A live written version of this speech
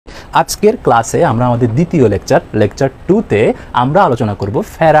আজকের ক্লাসে আমরা আমাদের দ্বিতীয় লেকচার 2তে আমরা আলোচনা করব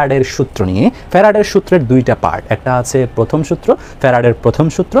ফ্যারাডের সূত্র নিয়ে। ফ্যারাডের সূত্রের দুইটা পার্ট, একটা আছে প্রথম সূত্র ফ্যারাডের প্রথম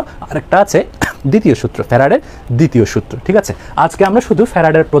সূত্র, আর একটা আছে দ্বিতীয় সূত্র ফ্যারাডের দ্বিতীয় সূত্র। ঠিক আছে, আজকে আমরা শুধু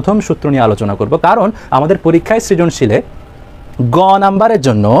ফ্যারাডের প্রথম সূত্র নিয়ে আলোচনা করব, কারণ আমাদের পরীক্ষায় সৃজনশীলে গ নাম্বারের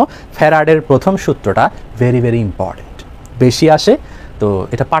জন্য ফ্যারাডের প্রথম সূত্রটা ভেরি ইম্পর্টেন্ট, বেশি আসে, তো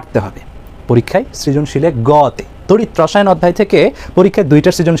এটা পারতে হবে। পরীক্ষায় সৃজনশীলে গতে তড়িৎ রসায়ন অধ্যায় থেকে পরীক্ষায়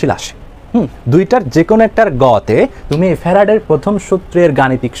দুইটার সৃজনশীল আসে, দুইটার যে কোনো একটার গতে তুমি ফ্যারাডের প্রথম সূত্রের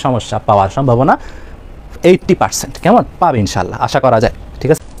গাণিতিক সমস্যা পাওয়ার সম্ভাবনা 80%। কেমন পাবে ইনশাল্লাহ, আশা করা যায়। ঠিক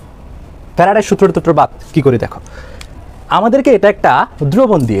আছে, ফ্যারাডের সূত্র বাদ কি করে দেখো, আমাদেরকে এটা একটা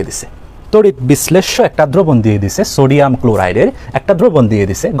দ্রবণ দিয়ে দিছে, তড়িৎ বিশ্লেষ্য একটা দ্রবণ দিয়ে দিছে, সোডিয়াম ক্লোরাইডের একটা দ্রবণ দিয়ে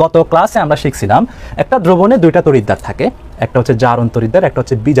দিছে। গত ক্লাসে আমরা শিখছিলাম একটা দ্রবণে দুইটা তড়িৎদ্বার থাকে, একটা হচ্ছে জারণ তড়িৎদ্বার, একটা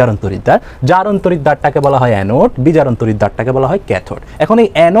হচ্ছে বিজারণ তড়িৎদ্বার। জারণ তড়িৎদ্বারটাকে বলা হয় অ্যানোড, বিজারণ তড়িৎদ্বারটাকে বলা হয় ক্যাথোড। এখন এই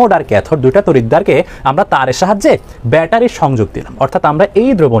অ্যানোড আর ক্যাথোড দুইটা তড়িৎদ্বারকে আমরা তারের সাহায্যে ব্যাটারির সংযোগ দিলাম, অর্থাৎ আমরা এই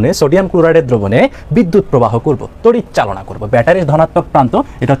দ্রবণে সোডিয়াম ক্লোরাইডের দ্রবণে বিদ্যুৎ প্রবাহ করব, তড়িৎ চালনা করব। ব্যাটারির ধনাত্মক প্রান্ত,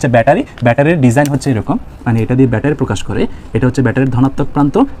 এটা হচ্ছে ব্যাটারির ডিজাইন হচ্ছে এরকম, মানে এটা দিয়ে ব্যাটারি প্রকাশ করে, এটা হচ্ছে ব্যাটারির ধনাত্মক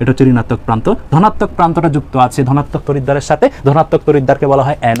প্রান্ত, এটা হচ্ছে ঋণাত্মক প্রান্ত। ধনাত্মক প্রান্তটা যুক্ত আছে ধনাত্মক তড়িৎদ্বারের সাথে, ধনাত্মক তড়িৎদ্বারকে বলা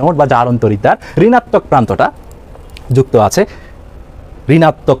হয় অ্যানোড বা জারণ তড়িৎদ্বার। ঋণাত্মক প্রান্তটা যুক্ত আছে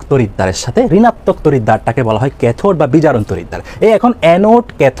ঋণাত্মক তড়িৎদ্বারের সাথে, ঋণাত্মক তড়িৎদ্বারটাকে বলা হয় ক্যাথোড বা বিজারণ তড়িৎদ্বার। এই এখন অ্যানোড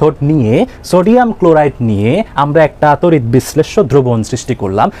ক্যাথোড নিয়ে সোডিয়াম ক্লোরাইড নিয়ে আমরা একটা তড়িৎ বিশ্লেষ্য দ্রবণ সৃষ্টি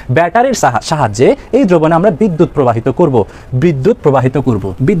করলাম। ব্যাটারির সাহায্যে এই দ্রবণে আমরা বিদ্যুৎ প্রবাহিত করব। বিদ্যুৎ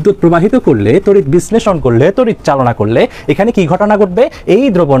প্রবাহিত করলে, তড়িৎ বিশ্লেষণ করলে, তড়িৎ চালনা করলে এখানে কি ঘটনা ঘটবে, এই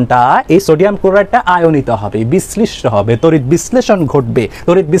দ্রবণটা, এই সোডিয়াম ক্লোরাইডটা আয়নিত হবে, বিশ্লিষ্ট হবে, তড়িৎ বিশ্লেষণ ঘটবে।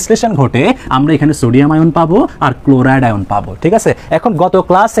 তড়িৎ বিশ্লেষণ ঘটে আমরা এখানে সোডিয়াম আয়ন পাবো আর ক্লোরাইড আয়ন পাবো। ঠিক আছে, এখন গত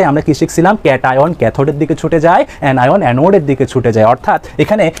ক্লাসে আমরা কি শিখছিলাম, ক্যাটায়ন ক্যাথোডের দিকে ছুটে যায়, অ্যানায়ন অ্যানোডের দিকে ছুটে যায়। অর্থাৎ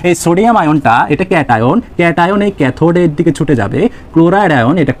এখানে এই সোডিয়াম আয়নটা, এটা ক্যাটায়ন এই ক্যাথোডের দিকে ছুটে যাবে, ক্লোরাইড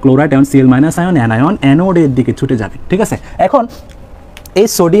আয়ন, এটা chloride ion Cl- ion anion অ্যানোডের দিকে ছুটে যাবে। ঠিক আছে, এখন এই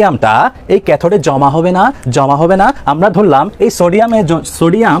সোডিয়ামটা এই ক্যাথোডে জমা হবে না। আমরা ধরলাম এই সোডিয়াম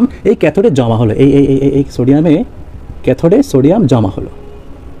এই ক্যাথোডে জমা হলো, এই সোডিয়ামে ক্যাথোডে সোডিয়াম জমা হলো,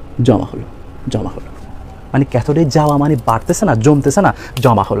 মানে ক্যাথোডে যাওয়া মানে বাড়তেছে না, জমতেছে না,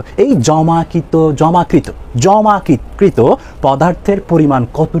 জমা হলো। এই জমাকৃত পদার্থের পরিমাণ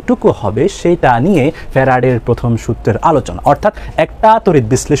কতটুকু হবে সেটা নিয়ে ফ্যারাডের প্রথম সূত্রের আলোচনা। অর্থাৎ একটা তড়িৎ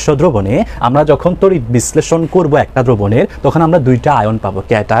বিশ্লেষ্য দ্রবণে আমরা যখন তড়িৎ বিশ্লেষণ করব একটা দ্রবণের, তখন আমরা দুইটা আয়ন পাবো,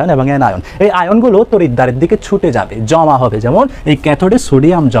 ক্যাটায়ন এবং অ্যানায়ন। এই আয়নগুলো তড়িৎদ্বারের দিকে ছুটে যাবে, জমা হবে। যেমন এই ক্যাথোডে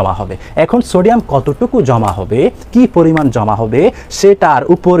সোডিয়াম জমা হবে। এখন সোডিয়াম কতটুকু জমা হবে, কি পরিমাণ জমা হবে, সেটার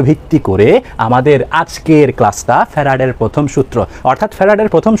উপর ভিত্তি করে আমাদের আজকের ক্লাসটা ফ্যারাডের প্রথম সূত্র। অর্থাৎ ফ্যারাডের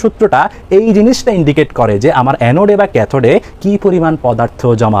প্রথম সূত্রটা এই জিনিসটা ইন্ডিকেট করে যে আমার অ্যানোডে বা ক্যাথোডে কি পরিমাণ পদার্থ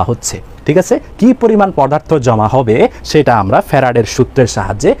জমা হচ্ছে। ঠিক আছে, কি পরিমাণ পদার্থ জমা হবে সেটা আমরা ফ্যারাডের সূত্রের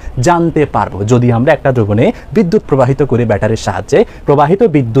সাহায্যে জানতে পারবো, যদি আমরা একটা দ্রবণে বিদ্যুৎ প্রবাহিত করি ব্যাটারির সাহায্যে। প্রবাহিত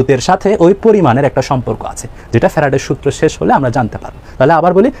বিদ্যুতের সাথে ওই পরিমাণের একটা সম্পর্ক আছে, যেটা ফ্যারাডের সূত্র শেষ হলে আমরা জানতে পারবো। তাহলে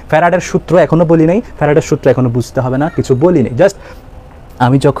আবার বলি, ফ্যারাডের সূত্র এখনো বলি নেই, ফ্যারাডের সূত্র এখনো বুঝতে হবে না, কিছু বলি নেই। জাস্ট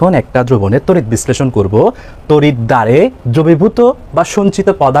আমি যখন একটা দ্রবণের তড়িৎ বিশ্লেষণ করব, তড়িৎদ্বারে দ্রবীভূত বা সঞ্চিত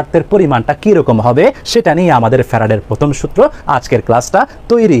পদার্থের পরিমাণটা কীরকম হবে সেটা নিয়ে আমাদের ফ্যারাডের প্রথম সূত্র আজকের ক্লাসটা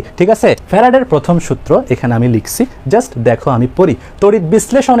তৈরি। ঠিক আছে, ফ্যারাডের প্রথম সূত্র এখানে আমি লিখছি, জাস্ট দেখো আমি পড়ি। তড়িৎ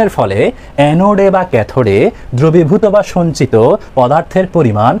বিশ্লেষণের ফলে অ্যানোডে বা ক্যাথোডে দ্রবীভূত বা সঞ্চিত পদার্থের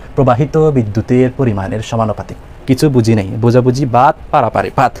পরিমাণ প্রবাহিত বিদ্যুতের পরিমাণের সমানুপাতিক। কিছু বুঝি নেই, বোঝাবুঝি বাদ, পারাপারি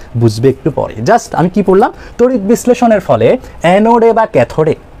বাদ, বুঝবে একটু পরে। জাস্ট আমি কি পড়লাম, তড়িৎ বিশ্লেষণের ফলে অ্যানোডে বা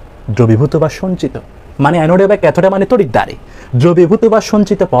ক্যাথোডে দ্রবীভূত বা সঞ্চিত, মানে অ্যানোডে বা ক্যাথোডে মানে তড়িৎদ্বারে দ্রবীভূত বা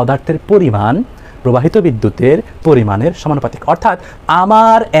সঞ্চিত পদার্থের পরিমাণ প্রবাহিত বিদ্যুতের পরিমাণের সমানুপাতিক। অর্থাৎ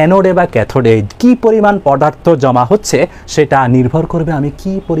আমার অ্যানোডে বা ক্যাথোডে কি পরিমাণ পদার্থ জমা হচ্ছে সেটা নির্ভর করবে আমি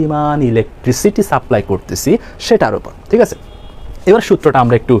কি পরিমাণ ইলেকট্রিসিটি সাপ্লাই করতেছি সেটার উপর। ঠিক আছে, এবার সূত্রটা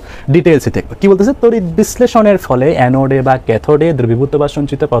আমরা একটু ডিটেলসে দেখব। কি বলতেছে, তড়িৎ বিশ্লেষণের ফলে অ্যানোডে বা ক্যাথোডে দ্রবীভূত বা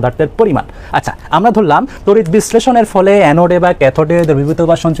সঞ্চিত পদার্থের পরিমাণ। আচ্ছা, আমরা ধরলাম তড়িৎ বিশ্লেষণের ফলে অ্যানোডে বা ক্যাথোডে দ্রবীভূত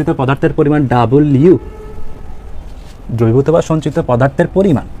বা সঞ্চিত পদার্থের পরিমাণ W, দ্রবীভূত বা সঞ্চিত পদার্থের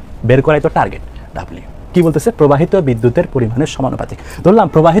পরিমাণ বের করাই তো টার্গেট। W কি বলতেছে, প্রবাহিত বিদ্যুতের পরিমাণের সমানুপাতিক। ধরলাম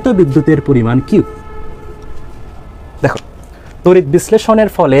প্রবাহিত বিদ্যুতের পরিমাণ Q। দেখো, তড়িৎ বিশ্লেষণের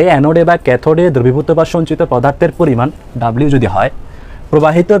ফলে অ্যানোডে বা ক্যাথোডে দ্রবীভূত বা সঞ্চিত পদার্থের পরিমাণ W যদি হয়,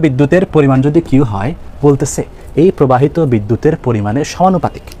 প্রবাহিত বিদ্যুতের পরিমাণ যদি Q হয়, বলতেছে এই প্রবাহিত বিদ্যুতের পরিমাণের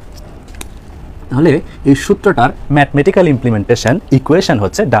সমানুপাতিক। তাহলে এই সূত্রটার ম্যাথমেটিক্যাল ইমপ্লিমেন্টেশন ইকুয়েশন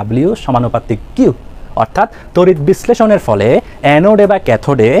হচ্ছে W সমানুপাতিক Q। অর্থাৎ তড়িৎ বিশ্লেষণের ফলে অ্যানোডে বা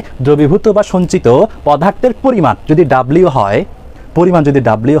ক্যাথোডে দ্রবীভূত বা সঞ্চিত পদার্থের পরিমাণ যদি W হয়, পরিমাণ যদি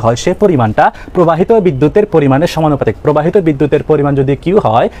ডাব্লিউ হয়, সে পরিমাণটা প্রবাহিত বিদ্যুতের পরিমাণের সমানুপাতিক। প্রবাহিত বিদ্যুতের পরিমাণ যদি কিউ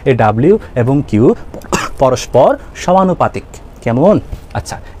হয়, এই ডাব্লিউ এবং কিউ পরস্পর সমানুপাতিক। কেমন?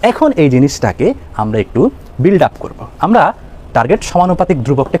 আচ্ছা, এখন এই জিনিসটাকে আমরা একটু বিল্ড আপ করব। আমরা টার্গেট সমানুপাতিক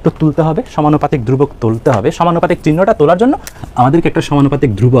ধ্রুবকটা একটু তুলতে হবে, সমানুপাতিক ধ্রুবক তুলতে হবে। সমানুপাতিক চিহ্নটা তোলার জন্য আমাদেরকে একটা সমানুপাতিক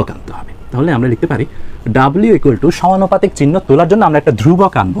ধ্রুবক আনতে হবে। তাহলে আমরা লিখতে পারি ডাব্লিউ ইকুয়াল টু সমানুপাতিক চিহ্ন তোলার জন্য আমরা একটা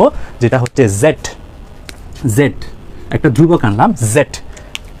ধ্রুবক আনবো, যেটা হচ্ছে জেড। জেড একটা ধ্রুবক আনলাম, Z,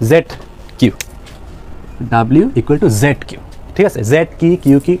 Z Q. W equal to Z Q. ঠিক আছে, জেড কি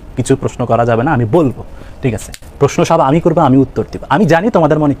কিউ কি কিছু প্রশ্ন করা যাবে না, আমি বলবো। ঠিক আছে, প্রশ্ন সব আমি করবো, আমি উত্তর দিব। আমি জানি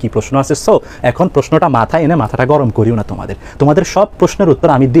তোমাদের মনে কি প্রশ্ন আছে, সো এখন প্রশ্নটা মাথায় এনে মাথাটা গরম করিও না। তোমাদের সব প্রশ্নের উত্তর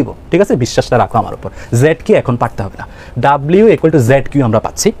আমি দিব। ঠিক আছে, বিশ্বাসটা রাখো আমার উপর। জেড কি এখন পারতে হবে না। W equal to Z Q আমরা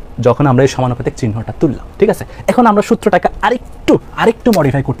পাচ্ছি যখন আমরা এই সমানুপাতিক চিহ্নটা তুললাম। ঠিক আছে, এখন আমরা সূত্রটাকে আরেকটু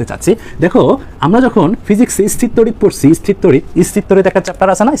মডিফাই করতে চাচ্ছি। দেখো, আমরা যখন ফিজিক্সে স্থির তড়িৎ পড়ছি, স্থির তড়িৎ একটা চ্যাপ্টার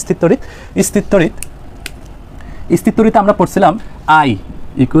আছে না, স্থির তড়িৎ আমরা পড়ছিলাম I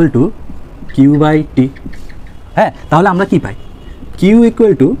equal to Q by T. হ্যাঁ, তাহলে আমরা কি পাই? কিউ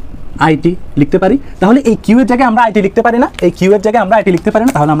ইকুয়াল টু আইটি লিখতে পারি। তাহলে এই কিউ এর জায়গায় আমরা আইটি লিখতে পারি না, এই কিউ এর জায়গায় আমরা আইটি লিখতে পারি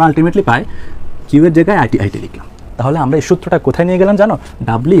না। তাহলে আমরা আলটিমেটলি পাই কিউ এর জায়গায় আইটি লিখলাম। তাহলে আমরা এই সূত্রটা কোথায় নিয়ে গেলাম জানো?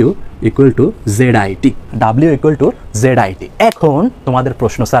 W equal to Z IT. W equal to Z IT. এখন তোমাদের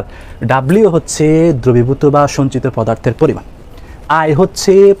প্রশ্ন, স্যার ডাব্লিউ হচ্ছে দ্রবীভূত বা সঞ্চিত পদার্থের পরিমাণ, আই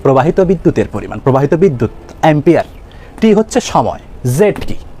হচ্ছে প্রবাহিত বিদ্যুতের পরিমাণ, প্রবাহিত বিদ্যুৎ অ্যাম্পিয়ার, টি হচ্ছে সময়, জেড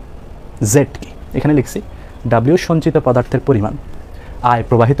কি? জেড কি এখানে লিখছি ডাব্লিউ সঞ্চিত পদার্থের পরিমাণ, আই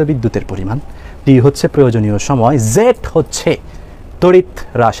প্রবাহিত বিদ্যুতের পরিমাণ, টি হচ্ছে প্রয়োজনীয় সময়, জেড হচ্ছে তড়িৎ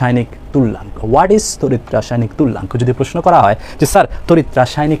রাসায়নিক তুল্যাঙ্ক। হোয়াট ইজ তড়িৎ রাসায়নিক তুল্যাঙ্ক? যদি প্রশ্ন করা হয় যে স্যার তড়িৎ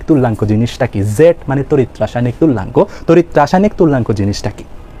রাসায়নিক তুল্যাঙ্ক জিনিসটা কি, জেড মানে তড়িৎ রাসায়নিক তুল্যাঙ্ক, তড়িৎ রাসায়নিক তুল্যাঙ্ক জিনিসটা কি?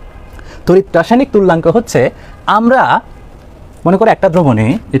 তড়িৎ রাসায়নিক তুল্যাঙ্ক হচ্ছে, আমরা মনে করো একটা দ্রবণে,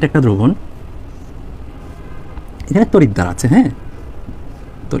 এটা একটা দ্রবণ, এখানে তড়িৎদ্বার আছে, হ্যাঁ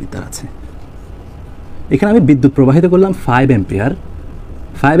তড়িৎদ্বার আছে, এখানে আমি বিদ্যুৎ প্রবাহিত করলাম 5 অ্যাম্পিয়ার।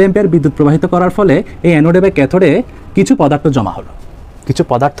 5 অ্যাম্পিয়ার বিদ্যুৎ প্রবাহিত করার ফলে এই অ্যানোডে বা ক্যাথোডে কিছু পদার্থ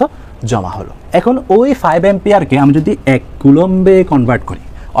জমা হলো। এখন ওই 5 অ্যাম্পিয়ারকে আমি যদি 1 কুলম্বে কনভার্ট করি,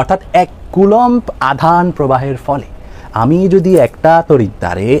 অর্থাৎ 1 কুলম্ব আধান প্রবাহের ফলে আমি যদি একটা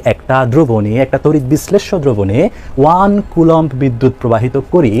তড়িৎদ্বারে, একটা দ্রবণে, একটা তড়িৎ বিশ্লেষ্য দ্রবণে 1 কুলম্ব বিদ্যুৎ প্রবাহিত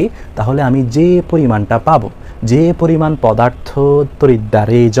করি, তাহলে আমি যে পরিমাণটা পাবো, যে পরিমাণ পদার্থ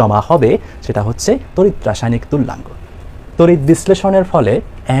তড়িৎদ্বারে জমা হবে, সেটা হচ্ছে তড়িৎ রাসায়নিক তুল্যাঙ্ক। তড়িৎ বিশ্লেষণের ফলে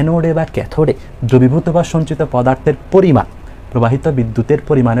অ্যানোডে বা ক্যাথোডে দ্রবীভূত বা সঞ্চিত পদার্থের পরিমাণ প্রবাহিত বিদ্যুতের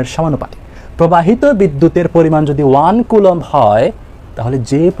পরিমাণের সমানুপাতিক। প্রবাহিত বিদ্যুতের পরিমাণ যদি 1 কুলম্ব হয়, তাহলে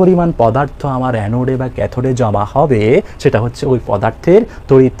যে পরিমাণ পদার্থ আমার অ্যানোডে বা ক্যাথোডে জমা হবে, সেটা হচ্ছে ওই পদার্থের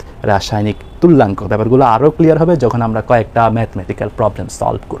তড়িৎ রাসায়নিক তুল্যাঙ্ক। ব্যাপারগুলো আরও ক্লিয়ার হবে যখন আমরা কয়েকটা ম্যাথমেটিক্যাল প্রবলেম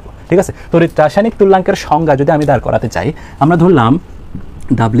সলভ করব। ঠিক আছে, তড়িৎ রাসায়নিক তুল্যাঙ্কের সংজ্ঞা যদি আমি দাঁড় করাতে চাই, আমরা ধরলাম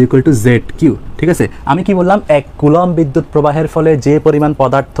W equal to Z Q. ঠিক আছে, আমি কি বললাম? 1 কুলম্ব বিদ্যুৎ প্রবাহের ফলে যে পরিমাণ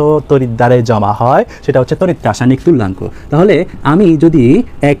পদার্থ তড়িৎদ্বারে জমা হয়, সেটা হচ্ছে তড়িৎ রাসায়নিক তুল্যাঙ্ক। তাহলে আমি যদি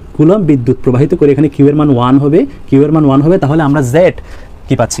 1 কুলম্ব বিদ্যুৎ প্রবাহিত করি, এখানে কিউ এর মান 1 হবে, তাহলে আমরা জেড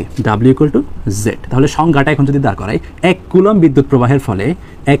কি পাচ্ছি? W equal to Z. তাহলে সংজ্ঞাটা এখন যদি দাঁড় করাই, 1 কুলম্ব বিদ্যুৎ প্রবাহের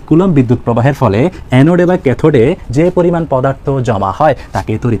ফলে অ্যানোডে বা ক্যাথোডে যে পরিমাণ পদার্থ জমা হয়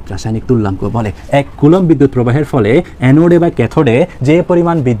তাকে তড়িৎ রাসায়নিক তুল্যাঙ্ক বলে। 1 কুলম্ব বিদ্যুৎ প্রবাহের ফলে অ্যানোডে বা ক্যাথোডে যে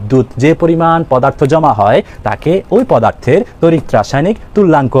পরিমাণ পদার্থ জমা হয়, তাকে ওই পদার্থের তড়িৎ রাসায়নিক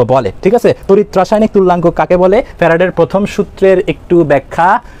তুল্যাঙ্ক বলে। ঠিক আছে, তড়িৎ রাসায়নিক তুল্যাঙ্ক কাকে বলে? ফ্যারাডের প্রথম সূত্রের একটু ব্যাখ্যা,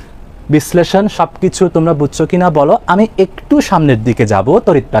 বিশ্লেষণ সবকিছু তোমরা বুঝছো কিনা বলো। আমি একটু সামনের দিকে যাব,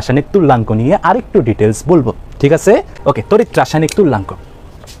 তড়িৎ রাসায়নিক তুল্যাঙ্ক নিয়ে আরেকটু ডিটেলস বলবো। ঠিক আছে, ওকে। তড়িৎ রাসায়নিক তুল্যাঙ্ক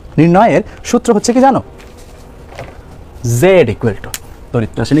নির্ণয়ের সূত্র হচ্ছে কি জানো? জেড ইকুয়াল টু,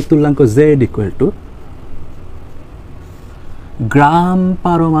 তড়িৎ রাসায়নিক তুল্যাঙ্ক জেড ইকুয়াল টু গ্রাম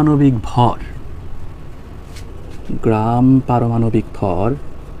পারমাণবিক ভর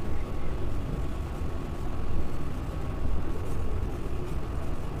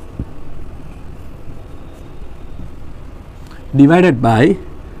ডিভাইডেড বাই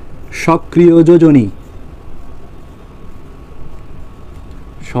সক্রিয় যোজনী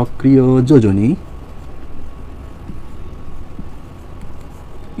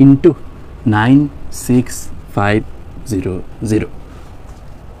ইন্টু 96500।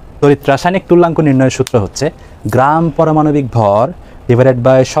 তড়িৎ রাসায়নিক তুল্যাঙ্ক নির্ণয়ের সূত্র হচ্ছে গ্রাম পারমাণবিক ভর ডিভাইডেড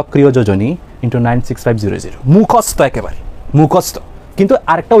বাই সক্রিয় যোজনী ইন্টু 96500। মুখস্থ, একেবারে মুখস্থ। কিন্তু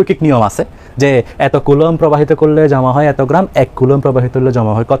আরেকটা ঐকিক নিয়ম আছে যে এত কুলম্ব প্রবাহিত করলে জমা হয় এত গ্রাম, 1 কুলম্ব প্রবাহিত করলে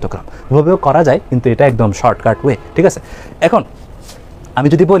জমা হয় কত গ্রাম। এভাবেও করা যায়, কিন্তু এটা একদম শর্টকাট ওয়ে। ঠিক আছে, এখন আমি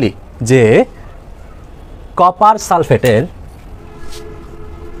যদি বলি যে কপার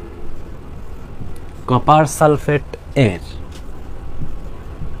কপার সালফেট এর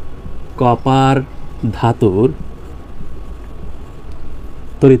কপার ধাতুর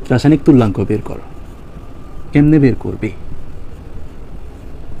তড়িৎ রাসায়নিক তুল্যাঙ্ক বের করো। কেমনে বের করবে?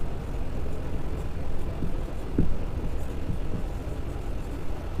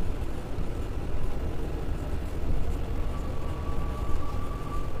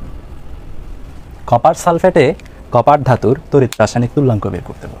 কপার সালফেটে কপার ধাতুর তড়িৎ রাসায়নিক তুল্যাঙ্ক বের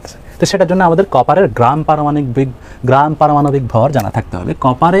করতে বলছে। তো সেটার জন্য আমাদের কপারের গ্রাম পারমাণবিক ভর জানা থাকতে হবে।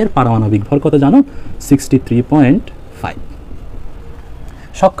 কপারের পারমাণবিক ভর কত জানো? 63.5।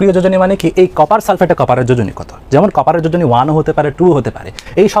 সক্রিয় যোজনী মানে কি? এই কপার সালফেটে কপারের যোজনী কত? যেমন কপারের যোজনী 1 হতে পারে, 2 হতে পারে।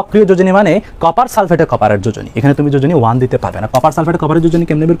 এই সক্রিয় যোজনী মানে কপার সালফেটে কপারের যোজনী। এখানে তুমি যোজনী 1 দিতে পারবে না। কপার সালফেটে কপারের যোজনী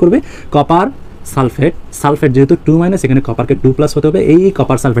কেমনে বের করবে? কপার সালফেট যেহেতু 2 এখানে কপারকে 2+ হতে হবে। এই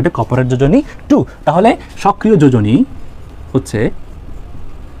কপার সালফেটে কপারের যোজনী 2। তাহলে সক্রিয় যোজনী হচ্ছে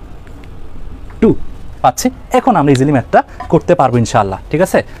 2 পাচ্ছি। এখন আমরা ইজিলি ম্যাথটা করতে পারবো ইনশাআল্লাহ। ঠিক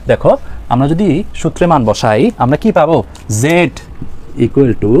আছে, দেখো আমরা যদি সূত্রে মান বসাই আমরা কি পাবো? Z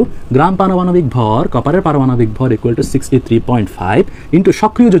ইকুয়াল টু গ্রাম পারমাণবিক ভর, কপারের পারমাণবিক ভর ইকুয়াল টু 63.5 ইন্টু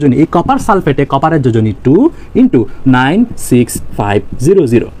সক্রিয় যোজনী এই কপার সালফেটে কপারের যোজনী 2 ইন্টু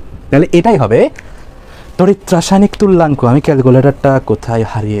 96500। তাহলে এটাই হবে তড়িৎ রাসায়নিক তুল্যাঙ্ক। আমি ক্যালকুলেটরটা কোথায়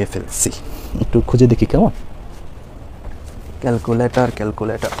হারিয়ে ফেলছি, একটু খুঁজে দেখি। কেমন ক্যালকুলেটর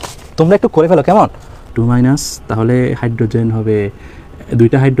তোমরা একটু করে ফেলো। কেমন 2 তাহলে হাইড্রোজেন হবে,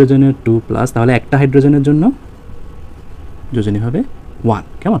 দুইটা হাইড্রোজেনের 2+, তাহলে একটা হাইড্রোজেনের জন্য যোজনী হবে 1।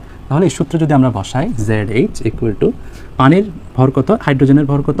 কেমন? তাহলে এই সূত্র যদি আমরা বসাই ZH ইকুয়াল টু পানির ভর কত, হাইড্রোজেনের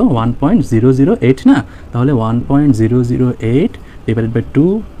ভর কত 1.008 না, তাহলে 1.008 ডিভাইডেড বাই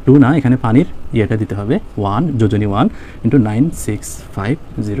 2 না, এখানে পানির ইয়েটা দিতে হবে 1, যোজনী 1 ইন্টু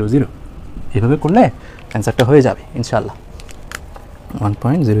 96500। এভাবে করলে অ্যান্সারটা হয়ে যাবে ইনশাআল্লাহ।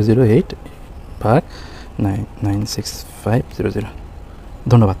 1.008 ভাগ 96500।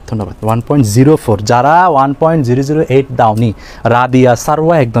 ধন্যবাদ। 1.04। যারা 1.008 দাওনি, রাদিয়া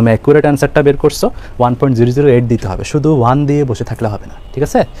সারওয়া একদম অ্যাকুরেট অ্যান্সারটা বের করছো। 1.008 দিতে হবে, শুধু 1 দিয়ে বসে থাকলে হবে না। ঠিক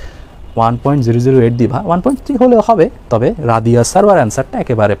আছে, 1.008 দিবা, 1.3 হলেও হবে, তবে রাদিয়া সারওয়ার অ্যান্সারটা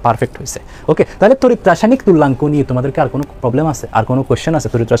একেবারে পারফেক্ট হয়েছে। ওকে, তাহলে তড়িৎ রাসায়নিক তুল্যাঙ্ক নিয়ে তোমাদেরকে আর কোনো প্রবলেম আছে, আর কোনো কোয়েশ্চেন আছে?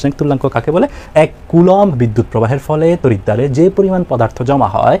 তড়িৎ রাসায়নিক তুল্যাঙ্ক কাকে বলে? 1 কুলম্ব বিদ্যুৎ প্রবাহের ফলে তড়িৎদ্বারে যে পরিমাণ পদার্থ জমা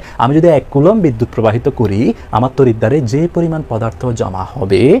হয়, আমি যদি 1 কুলম্ব বিদ্যুৎ প্রবাহিত করি, আমার তড়িৎদ্বারে যে পরিমাণ পদার্থ জমা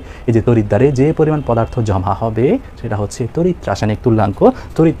হবে, এই যে তড়িৎদ্বারে যে পরিমাণ পদার্থ জমা হবে সেটা হচ্ছে তড়িৎ রাসায়নিক তুল্যাঙ্ক।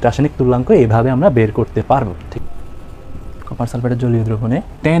 তড়িৎ রাসায়নিক তুল্যাঙ্ক এইভাবে আমরা বের করতে পারবো। ঠিক, কপার সালফেটের জলীয় দ্রবণে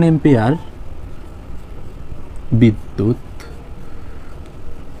 10 অ্যাম্পিয়ার বিদ্যুৎ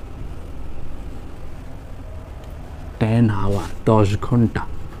 10 আওয়ার 10 ঘন্টা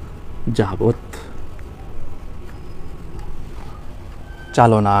যাবত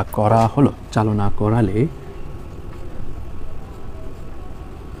চালনা করা হলো। চালনা করালে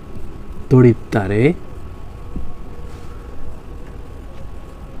তড়িৎদ্বারে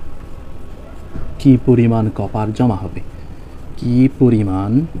কি পরিমাণ কপার জমা হবে? কি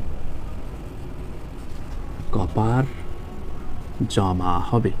পরিমাণ কপার জমা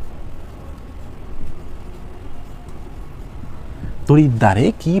হবে? তড়িৎদ্বারে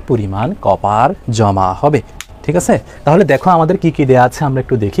কি পরিমাণ কপার জমা হবে? ঠিক আছে, তাহলে দেখো আমাদের কি কি দেয়া আছে আমরা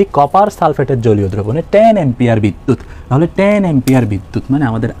একটু দেখি। কপার সালফেটের জলীয় দ্রবণে 10 অ্যাম্পিয়ার বিদ্যুৎ, তাহলে 10 অ্যাম্পিয়ার বিদ্যুৎ মানে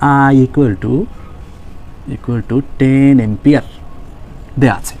আমাদের I ইকুয়াল টু 10 অ্যাম্পিয়ার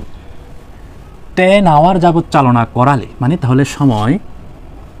দেয়া আছে। 10 আওয়ার যাবত চালনা করালে মানে তাহলে সময়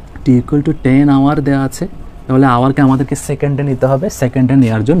T ইকুয়াল টু 10 আওয়ার দেওয়া আছে, তাহলে আওয়ারকে আমাদেরকে সেকেন্ডে নিতে হবে। সেকেন্ডে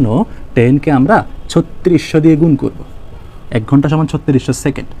নেওয়ার জন্য 10কে আমরা 3600 দিয়ে গুণ করব। 1 ঘন্টা সমান 3600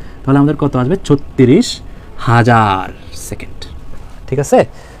 সেকেন্ড, তাহলে আমাদের কত আসবে? 36000 সেকেন্ড। ঠিক আছে,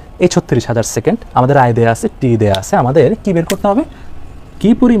 এই 36000 সেকেন্ড আমাদের আয় দেয়া আছে, টি দেয়া আছে। আমাদের কি বের করতে হবে?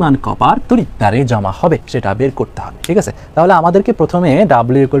 কি পরিমাণ কপার তড়িৎদ্বারে জমা হবে সেটা বের করতে হবে। ঠিক আছে, তাহলে আমাদেরকে প্রথমে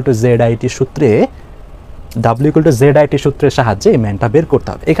W ইকুয়াল টু ZIT সূত্রের সাহায্যে এই ম্যানটা বের করতে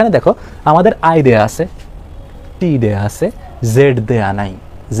হবে। এখানে দেখো আমাদের আই দেয়া আছে, টি দেয়া আছে, জেড দেয়া নাই।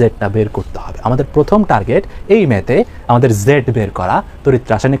 জেডটা বের করতে হবে। আমাদের প্রথম টার্গেট এই ম্যাথে আমাদের জেড বের করা, তড়িৎ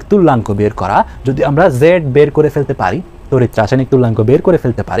রাসায়নিক তুল্যাঙ্ক বের করা। যদি আমরা জেড বের করে ফেলতে পারি, তড়িৎ রাসায়নিক তুল্যাঙ্ক বের করে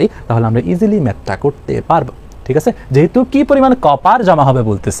ফেলতে পারি, তাহলে আমরা ইজিলি ম্যাথটা করতে পারবো। ঠিক আছে, যেহেতু কি পরিমাণ কপার জমা হবে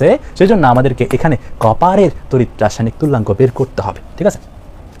বলতেছে, সেজন্য আমাদেরকে এখানে কপারের তড়িৎ রাসায়নিক তুল্যাঙ্ক বের করতে হবে। ঠিক আছে,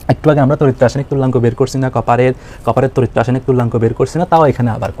 একটু আগে আমরা তড়িৎ রাসায়নিক তুল্যাঙ্ক বের করছি না, কপারের তড়িৎ রাসায়নিক তুল্যাঙ্ক বের করছি না, তাও এখানে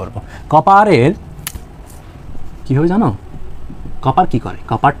আবার করব। কপারের কি হবে জানো? কপার কি করে?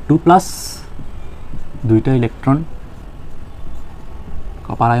 কপার 2+, দুইটা ইলেকট্রন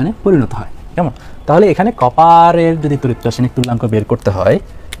কপার আয়নে পরিণত হয়। কেমন? তাহলে এখানে কপারের যদি তড়িৎ রাসায়নিক তুল্যাঙ্ক বের করতে হয়,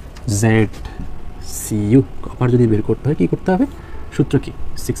 Z Cu কপার যদি বের করতে হয় কি করতে হবে সূত্র কি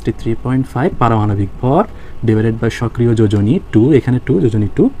 63.5 পারমাণবিক ভর ডিভাইডেড বাই সক্রিয় যোজনী 2 এখানে 2 যোজনী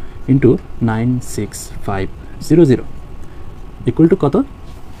 2 ইনটু 96500 ইকুয়াল টু কত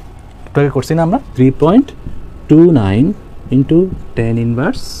এটাকে করছি না আমরা 3.29 ইনটু 10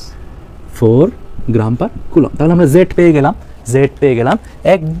 ইনভার্স 4 গ্রাম পার কুলম তাহলে আমরা জেড পেয়ে গেলাম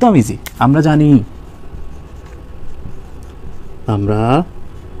একদম ইজি আমরা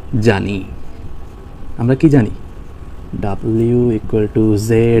জানি আমরা কি জানি W ইকুয়াল টু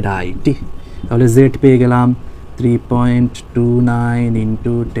ZIT তাহলে Z পেয়ে গেলাম 3.29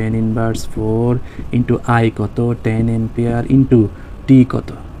 ইন্টু 10 ইনভার্স 4 ইন্টু I কত 10 এম্পিয়ার ইন্টু T কত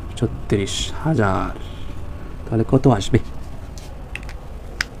 36,000 তাহলে কত আসবে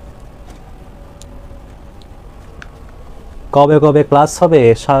কবে ক্লাস হবে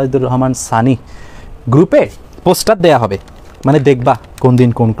শাহিদুর রহমান সানি গ্রুপে পোস্টার দেয়া হবে মানে দেখবা কোন দিন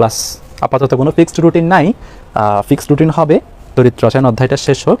কোন ক্লাস আপাতত কোনো ফিক্সড রুটিন নাই ফিক্সড রুটিন হবে তড়িৎ রসায়ন অধ্যায়টা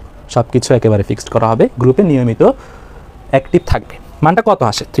শেষ হোক সব কিছু একেবারে ফিক্সড করা হবে গ্রুপে নিয়মিত অ্যাক্টিভ থাকবে মানটা কত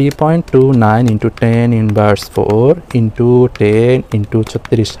আসে 3.29 ইন্টু 10 ইনভার্স 4 ইন্টু 10 ইন্টু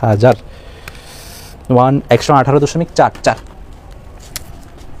 36,000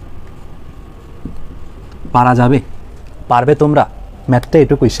 118.44 পারবে তোমরা ম্যাথটা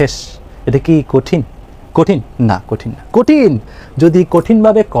এটুকুই শেষ এটা কি কঠিন না কঠিন যদি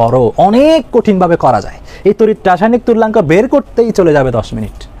কঠিনভাবে করো অনেক কঠিনভাবে করা যায় এই তড়িৎ রাসায়নিক তুল্যাঙ্ক বের করতেই চলে যাবে 10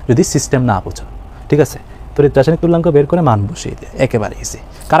 মিনিট যদি সিস্টেম না বুঝো ঠিক আছে তড়িৎ রাসায়নিক তুল্যাঙ্ক বের করে মান বসিয়ে দিয়ে একেবারে ইজি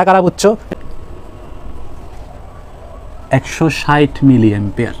কারা বুঝছো 160 মিলি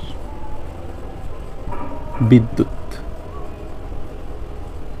অ্যাম্পিয়ার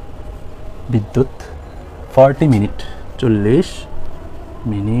বিদ্যুৎ 40 মিনিট 40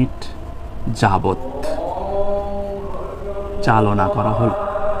 মিনিট যাবত চালনা করা হল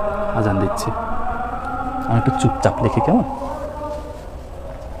আজান দিচ্ছি আমি একটু চুপচাপ লিখি কেমন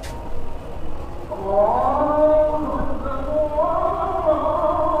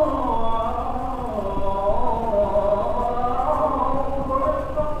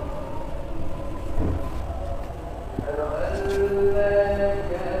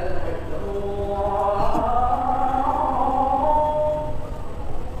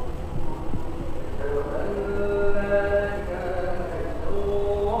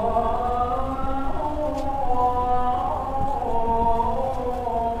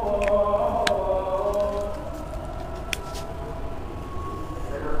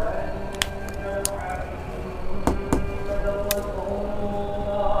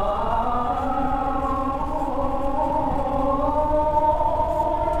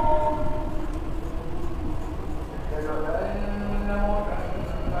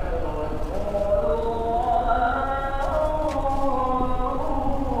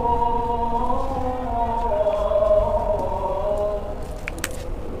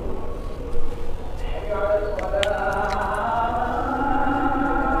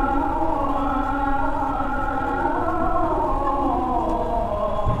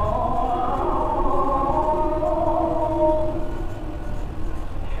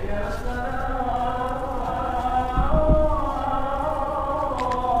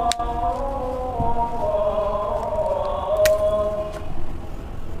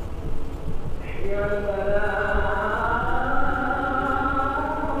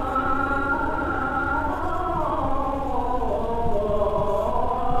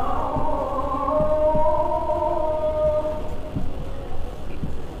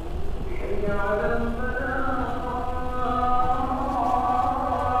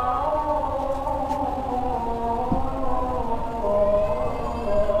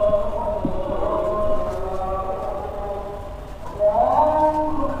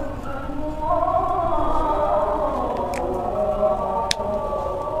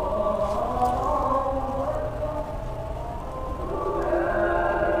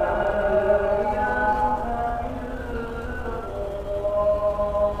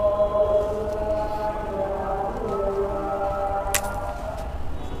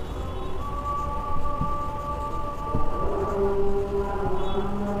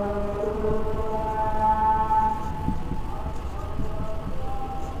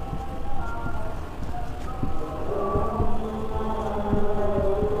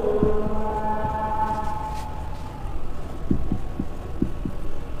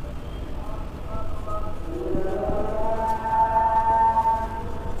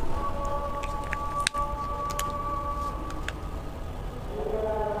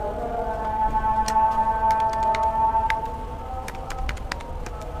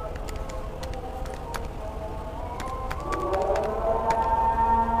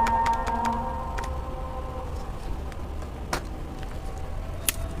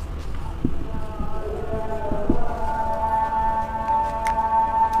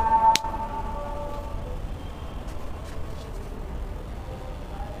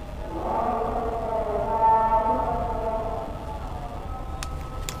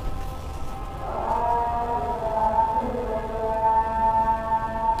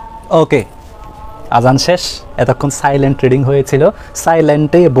ওকে, আজান শেষ, এতক্ষণ সাইলেন্ট রিডিং হয়েছিল,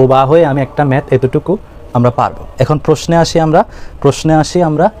 সাইলেন্টে বোবা হয়ে আমি একটা ম্যাথ এতটুকু আমরা পারবো। এখন প্রশ্নে আসি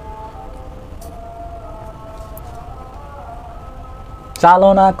আমরা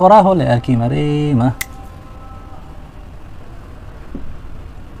চালনা করা হলে আর কি মারে মা,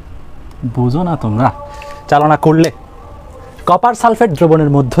 বুঝো না তোমরা? চালনা করলে কপার সালফেট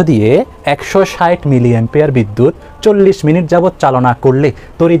দ্রবণের মধ্য দিয়ে 160 মিলি অ্যাম্পিয়ার বিদ্যুৎ 40 মিনিট যাবৎ চালনা করলে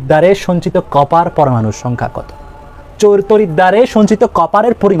তড়িৎদ্বারে সঞ্চিত কপার পরমাণুর সংখ্যা কত? তড়িৎদ্বারে সঞ্চিত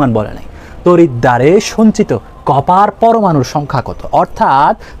কপারের পরিমাণ বলে নাই, তড়িৎদ্বারে সঞ্চিত কপার পরমাণুর সংখ্যা কত,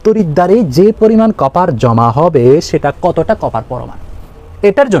 অর্থাৎ তড়িৎদ্বারে যে পরিমাণ কপার জমা হবে সেটা কতটা কপার পরমাণু।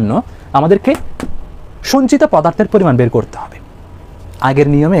 এটার জন্য আমাদেরকে সঞ্চিত পদার্থের পরিমাণ বের করতে হবে। আগের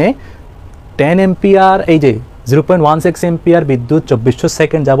নিয়মে 10 এম্পিয়ার, এই যে 0.16 এম্পিয়ার বিদ্যুৎ 2400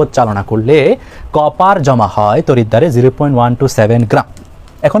 সেকেন্ড যাবৎ চালনা করলে কপার জমা হয় তড়িৎদ্বারে 0.127 গ্রাম।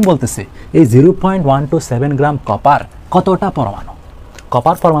 এখন বলতেছে এই 0.127 গ্রাম কপার কতটা পরমাণু,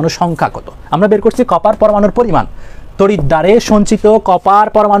 কপার পরমাণুর সংখ্যা কত? আমরা বের করছি কপার পরমাণুর পরিমাণ, তড়িৎদ্বারে সঞ্চিত কপার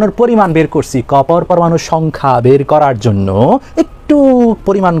পরমাণুর পরিমাণ বের করছি। কপার পরমাণুর সংখ্যা বের করার জন্য একটু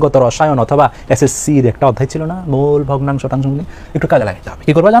পরিমাণগত রসায়ন অথবা এসএসসির একটা অধ্যায় ছিল না, মোল ভগ্নাংশ শতাংশ, একটু কাজে লাগাইতে হবে।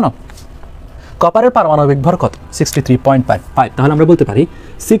 কি করবো জানো? কপারের পারমাণবিক ভর কত? 63.5। তাহলে আমরা বলতে পারি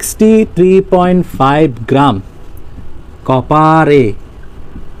 63.5 গ্রাম কপারে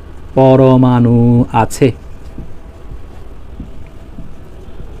পরমাণু আছে।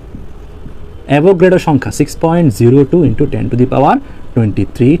 অ্যাভোগাড্রো সংখ্যা 6.02 ×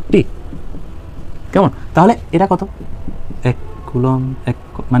 10⁻23T। কেমন? তাহলে এটা কত? 1 কুলম,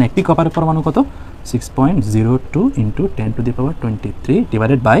 মানে একটি কপারের পরমাণু কত? 6.02 × 10⁻23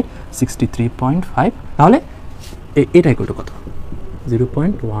 ডিভাইডেড বাই 63.5। তাহলে এটা ইকুয়াল টু কত?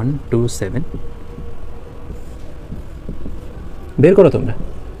 0.127। বের করো তোমরা।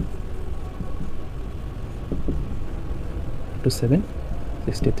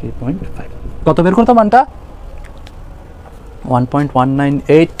 63.5 কত বের করতো মানটা?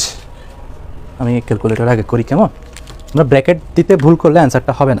 1.198। আমি ক্যালকুলেটর আগে করি, কেমন? আমরা ব্র্যাকেট দিতে ভুল করলে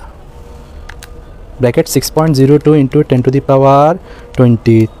অ্যান্সারটা হবে না। ব্র্যাকেট 6.02 ×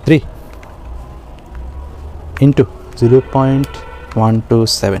 10⁻23 ইন্টু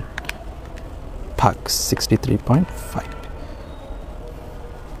 0.127 ভাগ 63.5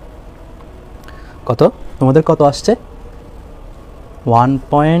 কত? তোমাদের কত আসছে?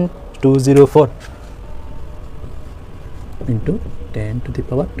 1.204 ×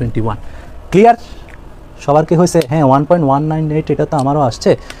 10⁻21। ক্লিয়ার? সবার কি হয়েছে? হ্যাঁ, 1.198 এটা তো আমারও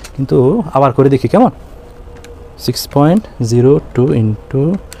আসছে, কিন্তু আবার করে দেখি কেমন। 6.02 ×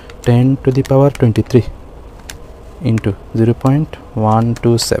 10⁻23 ইন্টু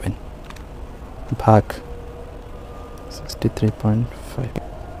 0.127 ভাগ 63.5।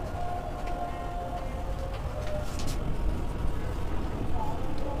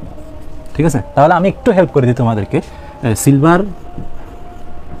 ঠিক আছে, তাহলে আমি একটু হেল্প করে দিই তোমাদেরকে। সিলভার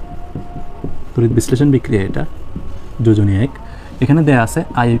তড়িৎ বিশ্লেষণ বিক্রিয়া, এটা যোজনী 1, এখানে দেয়া আছে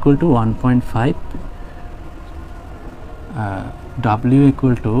I = 1.5, W =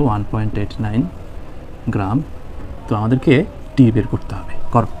 1.89 গ্রাম। তো আমাদেরকে টি বের করতে হবে।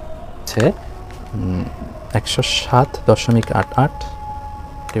 কর হচ্ছে 107.88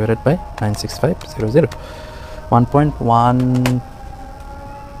 ডিভাইডেড বাই 96500 1.1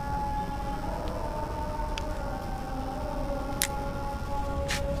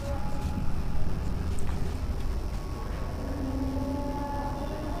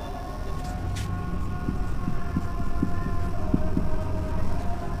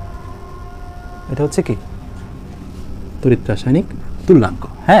 এটা হচ্ছে কি? তড়িৎ রাসায়নিক তুল্যাঙ্ক।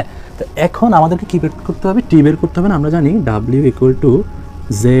 হ্যাঁ, তো এখন আমাদেরকে কি বের করতে হবে? টি বের করতে হবে না? আমরা জানি W =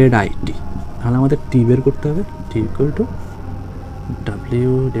 ZIT। তাহলে আমাদের টি বের করতে হবে। T =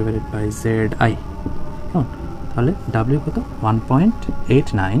 W divided by ZI। কেমন? তাহলে W কত?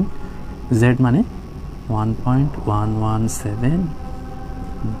 1.89, Z মানে 1.117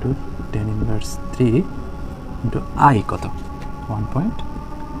 × 10⁻³ × I কত?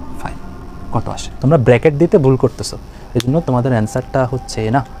 1.5। কত আসে? তোমরা ব্র্যাকেট দিতে ভুল করতেছো, এই জন্য তোমাদের অ্যান্সারটা হচ্ছে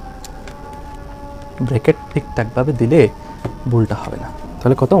না। ব্র্যাকেট ঠিকঠাকভাবে দিলে ভুলটা হবে না।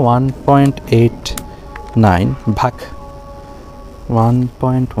 তাহলে কত? 1.89 ভাগ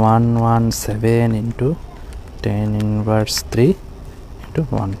 1.117 × 10⁻³ ×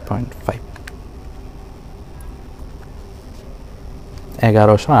 1.5।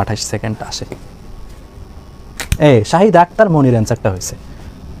 1128 সেকেন্ড আসে। শাহিদ আক্তার মনির অ্যান্সারটা হয়েছে।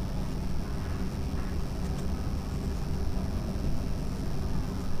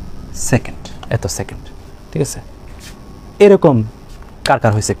 সেকেন্ড, এত সেকেন্ড। ঠিক আছে, এরকম কার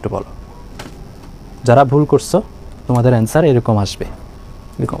কার হয়েছে একটু বলো। যারা ভুল করছো তোমাদের অ্যান্সার এরকম আসবে,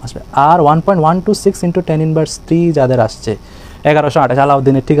 আর 1.126 ইন্টু 10⁻³ যাদের আসছে 1128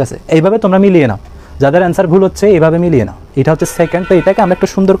 আলাউদ্দিনের, ঠিক আছে। এইভাবে তোমরা মিলিয়ে নাও, যাদের অ্যান্সার ভুল হচ্ছে এইভাবে মিলিয়ে নাও। এটা হচ্ছে সেকেন্ড। তো এটাকে আমরা একটু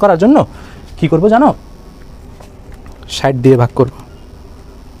সুন্দর করার জন্য কি করব জানো, 60 দিয়ে ভাগ করব।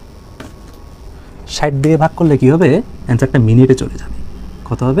 60 দিয়ে ভাগ করলে কি হবে, অ্যান্সারটা মিনিটে চলে যাবে।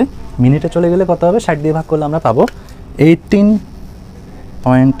 কত হবে, মিনিটে চলে গেলে কত হবে, 60 দিয়ে ভাগ করলে আমরা পাবো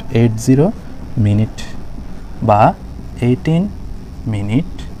 18.80 মিনিট বা 18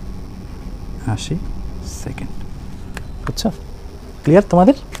 মিনিট 80 সেকেন্ড। বুঝছো, ক্লিয়ার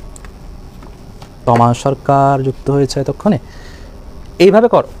তোমাদের? তমা সরকার যুক্ত হয়েছে এতক্ষণে। এইভাবে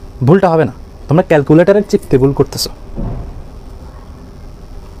করো, ভুলটা হবে না। তোমরা ক্যালকুলেটরের চিপতে ভুল করতেছো।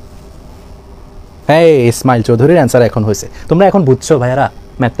 হ্যাঁ, ইসমাইল চৌধুরীর অ্যান্সার এখন হয়েছে। তোমরা এখন বুঝছো ভাইয়ারা,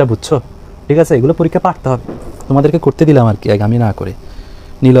 ম্যাথটা বুঝছো, ঠিক আছে। এগুলো পরীক্ষা পারতে হবে, তোমাদেরকে করতে দিলাম আর কি, আগে আমি না করে।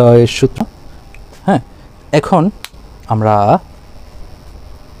 নিলয়ের সূত্র। হ্যাঁ, এখন আমরা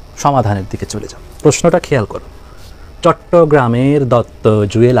সমাধানের দিকে চলে যাব। প্রশ্নটা খেয়াল করো। চট্টগ্রামের দত্ত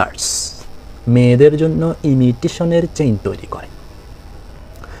জুয়েলার্স মেয়েদের জন্য ইমিটেশনের চেইন তৈরি করে।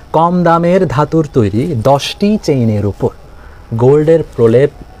 কম দামের ধাতুর তৈরি 10টি চেইনের উপর গোল্ডের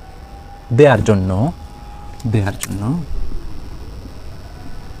প্রলেপ দেওয়ার জন্য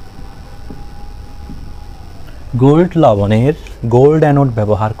গোল্ড লবণের গোল্ড অ্যানোড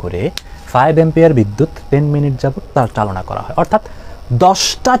ব্যবহার করে 5 অ্যাম্পিয়ার বিদ্যুৎ 10 মিনিট যাবত তার চালনা করা হয়। অর্থাৎ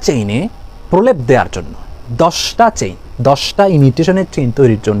 10টা চেইনে প্রলেপ দেওয়ার জন্য, 10টা ইমিটেশনের চেইন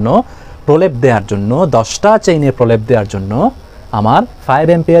তৈরির জন্য প্রলেপ দেওয়ার জন্য, 10টা চেইনে প্রলেপ দেওয়ার জন্য আমার 5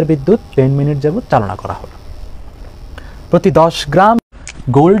 অ্যাম্পিয়ার বিদ্যুৎ 10 মিনিট যাবত চালনা করা হলো। প্রতি 10 গ্রাম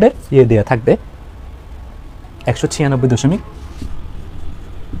গোল্ডের দেওয়া থাকবে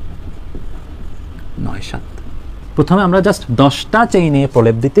 196.97। প্রথমে আমরা জাস্ট 10টা চেইনে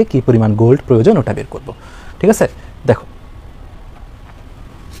প্রলেপ দিতে কি পরিমাণ গোল্ড প্রয়োজন ওটা বের করব, ঠিক আছে। দেখো,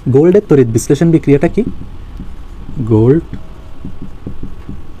 গোল্ডের তড়িৎ বিশ্লেষণ বিক্রিয়াটা কি, গোল্ড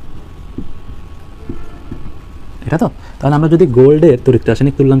এটা তো। তাহলে আমরা যদি গোল্ডের তড়িৎ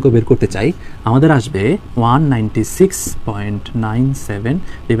রাসায়নিক তুল্যাঙ্ক বের করতে চাই, আমাদের আসবে 196.97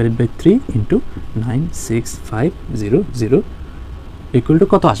 divided by 3 into 96500 equal to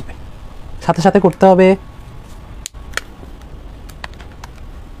কত আসবে, সাথে সাথে করতে হবে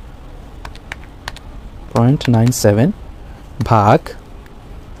 0.97 ভাগ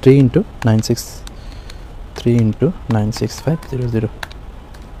 3 ইন্টু 96500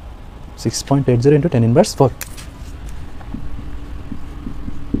 6.80 ইন্টু 10⁻⁴।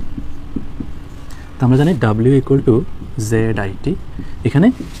 আমরা জানি W ইকুয়াল টু ZIT। এখানে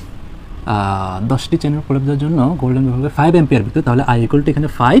 10টি চেনের প্রলেপ দেওয়ার জন্য গোল্ডেন ব্যবহার 5 অ্যাম্পিয়ার বিদ্যুৎ। তাহলে I ইকুয়াল টু এখানে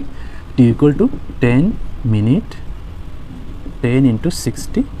 5, T equal to 10 minute 10 into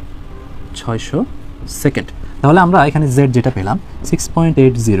 60 600 second. তাহলে আমরা এখানে Z যেটা পেলাম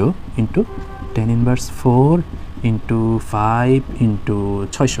 6.80 ইন্টু 10⁻⁴ ইন্টু 5 ইন্টু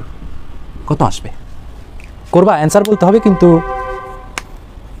 600 কত আসবে, করবা অ্যান্সার বলতে হবে কিন্তু।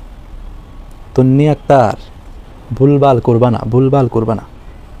 তন্নি আক্তার ভুলভাল করবা না।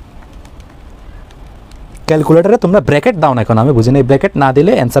 ক্যালকুলেটরে তোমরা ব্র্যাকেট দাও না, এখন আমি বুঝি না, ব্র্যাকেট না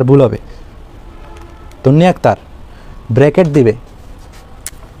দিলে অ্যান্সার ভুল হবে। তন্নি আক্তার ব্র্যাকেট দিবে।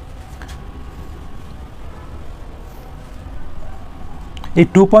 এই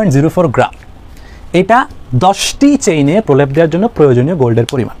 2.04 গ্রাম, এটা 10টি চেইনে প্রলেপ দেওয়ার জন্য প্রয়োজনীয় গোল্ডের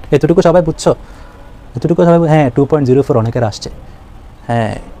পরিমাণ। এতটুকু সবাই বুঝছো? হ্যাঁ, 2.04 অনেকের আসছে।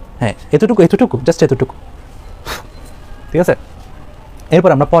 হ্যাঁ, এতটুকু জাস্ট এতটুকু, ঠিক আছে।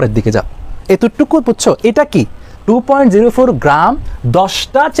 এরপর আমরা পরের দিকে যাব। এতটুকু বুঝছো, এটা কি 2.04 গ্রাম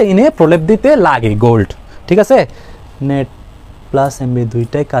 10টা চেইনে প্রলেপ দিতে লাগে গোল্ড, ঠিক আছে। নেট প্লাস এমবি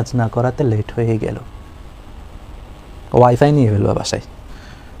দুইটাই কাজ না করাতে লেট হয়ে গেল। ওয়াইফাই নিয়ে ফেলবা বাসায়।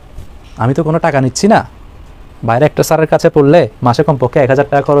 আমি তো কোনো টাকা নিচ্ছি না, বাইরে একটা স্যারের কাছে পড়লে মাসে কমপক্ষে 1000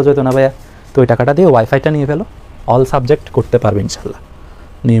 টাকা খরচ হতো না ভাইয়া। তো ওই টাকাটা দিয়ে ওয়াইফাইটা নিয়ে ফেলো, অল সাবজেক্ট করতে পারবে ইনশাল্লাহ,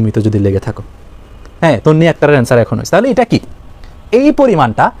 নিয়মিত যদি লেগে থাকো। হ্যাঁ, তন্নি একটার অ্যান্সার এখন হয়েছে। তাহলে এটা কি, এই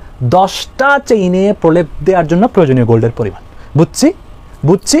পরিমাণটা 10টা চেইনে প্রলেপ দেওয়ার জন্য প্রয়োজনীয় গোল্ডের পরিমাণ।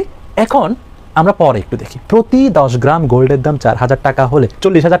 বুঝছি। এখন আমরা পরে একটু দেখি, প্রতি 10 গ্রাম গোল্ডের দাম 4000 টাকা হলে,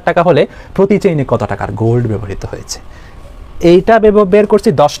 40,000 টাকা হলে প্রতি চেইনে কত টাকার গোল্ড ব্যবহৃত হয়েছে। এইটা বের করছি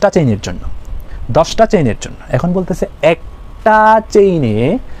 10টা চেইনের জন্য। এখন বলতেছে একটা চেইনে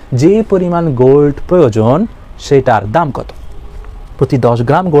যে পরিমাণ গোল্ড প্রয়োজন সেটার দাম কত। প্রতি 10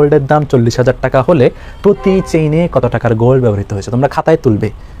 গ্রাম গোল্ডের দাম 40,000 টাকা হলে প্রতি চেইনে কত টাকার গোল্ড ব্যবহৃত হয়েছে তোমরা খাতায়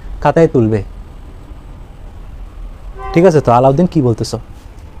তুলবে, ঠিক আছে। তো আলাউদ্দিন কি বলতেছো,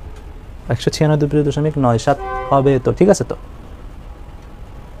 196.97 হবে তো, ঠিক আছে। তো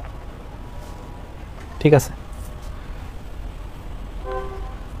ঠিক আছে,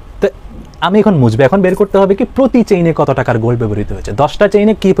 তো আমি এখন বুঝবো, এখন বের করতে হবে কি প্রতি চেইনে কত টাকার গোল্ড ব্যবহৃত হয়েছে। 10টা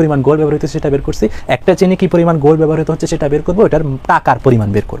চেইনে কি পরিমাণ গোল্ড ব্যবহৃত হচ্ছে সেটা বের করছি, একটা চেইনে কি পরিমাণ গোল্ড ব্যবহৃত হচ্ছে সেটা বের করবো, এটার টাকার পরিমাণ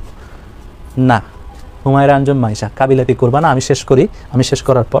বের করব না। হুমায়রা আঞ্জুম মাইশা কাবিলাতি করবা না, আমি শেষ করি, আমি শেষ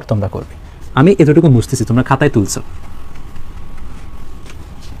করার পর তোমরা করবে। আমি এতটুকু বুঝতেছি, তোমরা খাতায় তুলছো।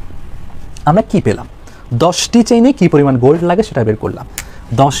 আমরা কি পেলাম, 10টি চেইনে কি পরিমাণ গোল্ড লাগে সেটা বের করলাম।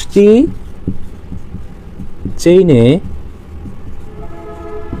 10টি চেইনে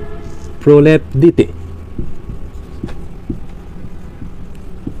প্রলেপ দিতে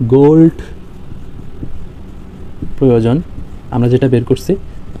গোল্ড প্রয়োজন, আমরা যেটা বের করছি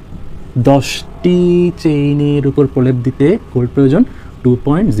 10টি চেইনের উপর প্রলেপ দিতে গোল্ড প্রয়োজন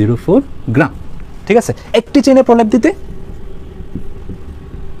 2.04 গ্রাম। ঠিক আছে, একটি চেইনে প্রলেপ দিতে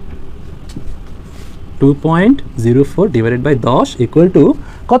 2.04 ডিভাইডেড বাই 10 ইকুয়াল টু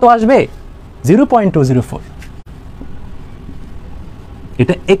কত আসবে, 0.204।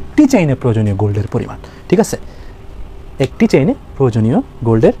 এটা একটি চেইনে প্রয়োজনীয় গোল্ডের পরিমাণ। ঠিক আছে, একটি চেইনে প্রয়োজনীয়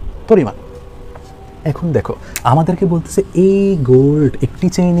গোল্ডের পরিমাণ। এখন দেখো আমাদেরকে বলতেছে এই গোল্ড, একটি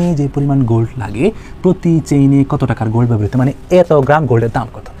চেইনে যে পরিমাণ গোল্ড লাগে প্রতি চেইনে কত টাকার গোল্ড ব্যবহৃত, মানে এত গ্রাম গোল্ডের দাম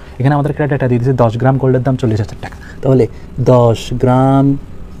কত। এখানে আমাদের ডাটা দিয়ে দিচ্ছে 10 গ্রাম গোল্ডের দাম 40,000 টাকা। তাহলে 10 গ্রাম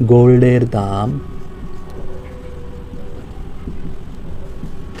গোল্ডের দাম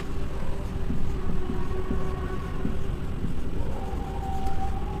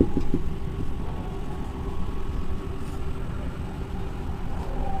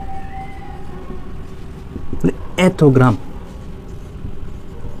এত গ্রাম।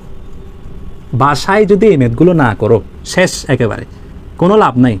 বাসায় যদি এই ম্যাথগুলো না করো শেষ, একেবারে কোনো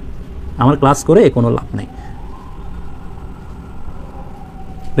লাভ নাই, আমার ক্লাস করে কোনো লাভ নাই।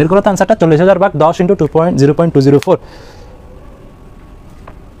 বের করো আনসারটা, 40,000 ভাগ 10 ইন্টু 0.204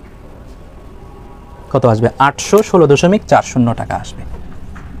 কত আসবে, 816.40 টাকা আসবে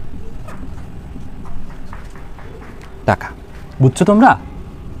টাকা। বুঝছো তোমরা?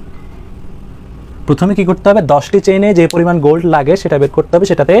 প্রথমে কি করতে হবে, 10টি চেইনে যে পরিমাণ গোল্ড লাগে সেটা বের করতে হবে,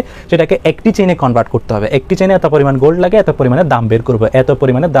 সেটাকে একটি চেইনে কনভার্ট করতে হবে। একটি চেইনে এত পরিমাণ গোল্ড লাগে, এত পরিমাণের দাম বের করবো, এত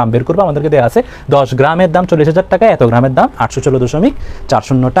পরিমাণের দাম বের করবো। আমাদেরকে দেওয়া আছে 10 গ্রামের দাম 40,000 টাকা, এত গ্রামের দাম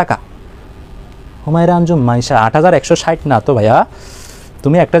 816.40 টাকা। হুমায়রা আঞ্জুম মাইশা 8160 না তো ভাইয়া,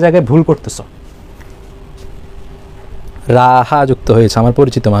 তুমি একটা জায়গায় ভুল করতেছো। রাহা যুক্ত হয়েছে, আমার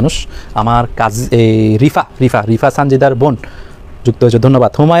পরিচিত মানুষ, আমার কাজ এই রিফা সানজিদার বোন যুক্ত হয়েছে,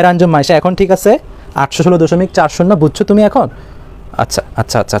 ধন্যবাদ। হুমায়রা আঞ্জুম মাইশা এখন ঠিক আছে, 816.40 বুঝছো তুমি এখন? আচ্ছা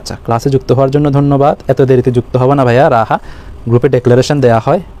আচ্ছা আচ্ছা আচ্ছা, ক্লাসে যুক্ত হওয়ার জন্য ধন্যবাদ। এত দেরিতে যুক্ত হবে না ভাইয়া, রাহা গ্রুপে ডেক্লারেশন দেওয়া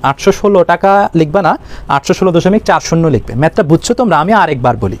হয়। 816 টাকা লিখবে না, 816.40 লিখবে। ম্যাথটা বুঝছো তোমরা? আমি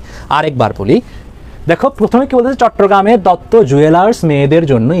আরেকবার বলি। দেখো প্রথমে কি বলতেছে, চট্টগ্রামের দত্ত জুয়েলার্স মেয়েদের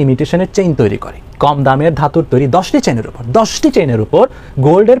জন্য ইমিটেশনের চেইন তৈরি করে, কম দামের ধাতুর তৈরি 10টি চেইনের উপর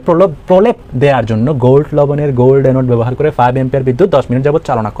গোল্ডের প্রলেপ দেওয়ার জন্য গোল্ড লবণের গোল্ড অ্যানোড ব্যবহার করে 5 অ্যাম্পিয়ার বিদ্যুৎ 10 মিনিট যাবত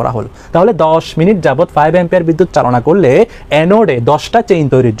চালনা করা হলো। তাহলে 10 মিনিট যাবত 5 অ্যাম্পিয়ার বিদ্যুৎ চালনা করলে অ্যানোডে 10টা চেইন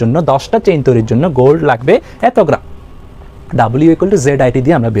তৈরির জন্য গোল্ড লাগবে এত গ্রাম। W=ZIT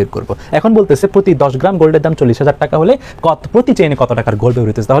দিয়ে আমরা বের করব। এখন বলতেছে প্রতি 10 গ্রাম গোল্ডের দাম 40,000 টাকা হলে প্রতি চেইনে কত টাকার গোল্ড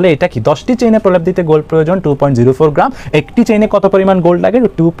ব্যবহৃত হচ্ছে। তাহলে এটা কি 10টি চেইনে প্রলেপ দিতে গোল্ড প্রয়োজন 2.04 গ্রাম, একটি চেইনে কত পরিমাণ গোল্ড লাগে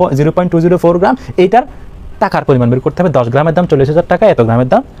 0.204 গ্রাম। এটার টাকার পরিমাণ বের করতে হবে। 10 গ্রামের দাম 40,000 টাকা, এত গ্রামের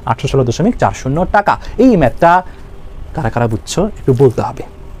দাম 816.40 টাকা। এই ম্যাথটা কারা বুঝছো একটু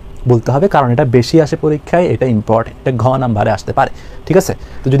বলতে হবে, কারণ এটা বেশি আসে পরীক্ষায়, এটা ইম্পর্টেন্ট, এটা ঘ নাম্বারে আসতে পারে। ঠিক আছে,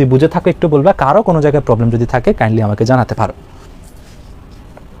 তো যদি বুঝে থাকো একটু বলবা, কারো কোনো জায়গায় প্রবলেম যদি থাকে কাইন্ডলি আমাকে জানাতে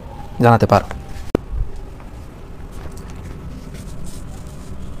পারো।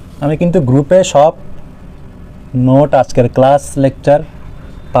 আমি কিন্তু গ্রুপে সব নোট, আজকের ক্লাস লেকচার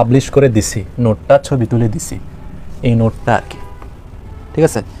পাবলিশ করে দিছি, নোটটা ছবি তুলে দিছি, এই নোটটা আর কি। ঠিক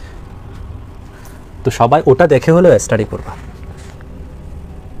আছে, তো সবাই ওটা দেখে হলেও স্টাডি করবা।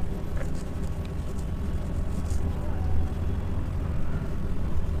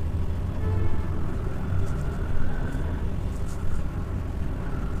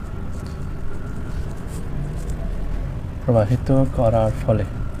 প্রবাহিত করার ফলে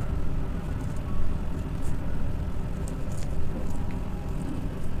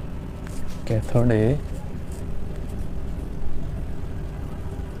ক্যাথোডে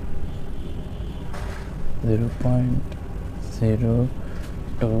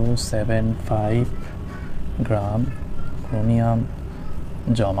 (0.0275 গ্রাম ক্রোমিয়াম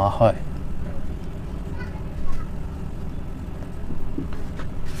জমা হয়।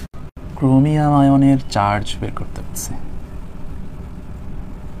 ক্রোমিয়াম আয়নের চার্জ বের করতে হচ্ছে।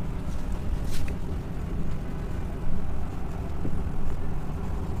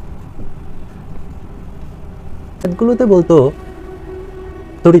 এগুলোতে বলতো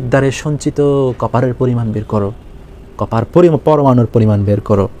তড়িৎদ্বারে সঞ্চিত কপারের পরিমাণ বের করো, কপার পরমাণুর পরিমাণ বের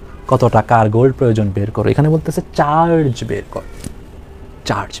করো, কত টাকার গোল্ড প্রয়োজন বের করো। এখানে বলতেছে চার্জ বের করো,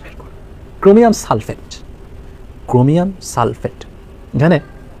 চার্জ বের করো। ক্রোমিয়াম সালফেট, ক্রোমিয়াম সালফেট, এখানে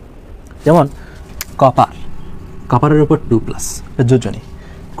যেমন কপার, কপারের উপর 2+ যোজনী,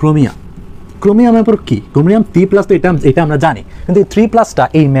 ক্রোমিয়াম, ক্রোমিয়ামের উপর কি, ক্রোমিয়াম 3+ তো এটা আমরা জানি, কিন্তু এই 3+টা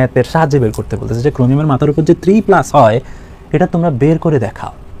এই ম্যাথের সাহায্যে বের করতে বলতেছে যে ক্রোমিয়ামের মাথার উপর যে 3+ হয় এটা তোমরা বের করে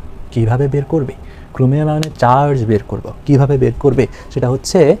দেখাও। কিভাবে বের করবে? ক্রোমিয়াম আয়নের চার্জ বের করব, কিভাবে বের করবে সেটা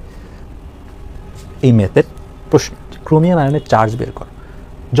হচ্ছে এই ম্যাথের প্রশ্ন। ক্রোমিয়াম আয়নের চার্জ বের করো,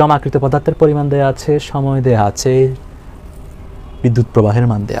 জমাকৃত পদার্থের পরিমাণ দেয়া আছে, সময় দেয়া আছে, বিদ্যুৎ প্রবাহের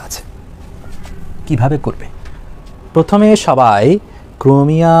মান দেয়া আছে। কিভাবে করবে? প্রথমে সবাই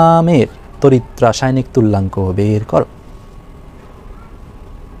ক্রোমিয়ামের তড়িৎ রাসায়নিক তুল্যাঙ্ক বের করো।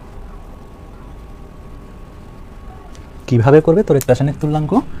 কিভাবে করবে তড়িৎ রাসায়নিক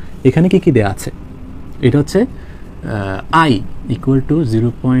তুল্যাঙ্ক? এখানে কি কি দেয়া আছে? এটা হচ্ছে I =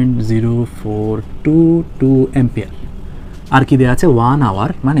 0.0422 অ্যাম্পিয়ার। আর কি দেয়া আছে? 1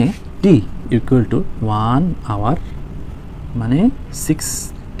 আওয়ার মানে T = 1 আওয়ার মানে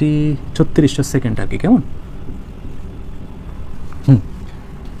 3600 সেকেন্ড আর কি, কেমন?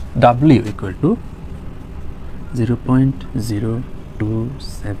 W =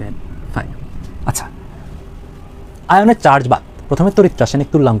 0.0275। আচ্ছা, আয়নের চার্জ বাদ, প্রথমে তড়িৎ রাসায়নিক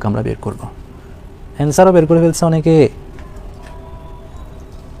তুল্যাঙ্ক আমরা বের করব। অ্যান্সারও বের করে ফেলছে অনেকে।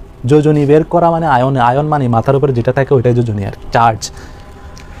 যোজনী বের করা মানে আয়ন, আয়ন মানে মাথার উপরে যেটা থাকে ওইটাই যোজনী আর চার্জ।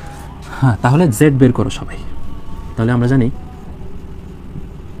 হ্যাঁ, তাহলে জেড বের করো সবাই। তাহলে আমরা জানি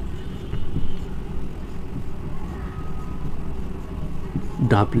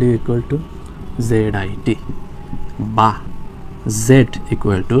W = ZIT বা Z =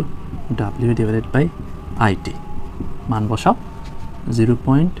 W/IT। মান বসাও,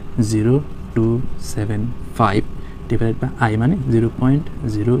 0.0275 ডিভাইডেড বাই I মানে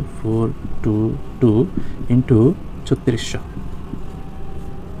 0.0422 ইন্টু 3600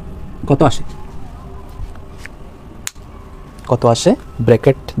 কত আসে? কত আসে?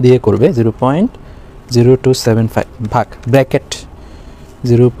 ব্র্যাকেট দিয়ে করবে, 0.0275 ভাগ ব্র্যাকেট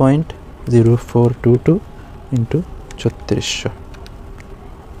 0.0422 ইন্টু 3600,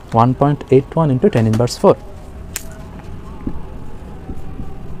 1.81 ইন্টু 10⁻⁴।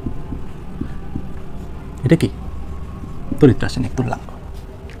 এটা কি? তড়িৎ রাসায়নিক তুল্যাঙ্ক।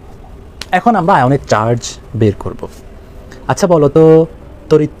 এখন আমরা আয়নের চার্জ বের করব। আচ্ছা বলো তো,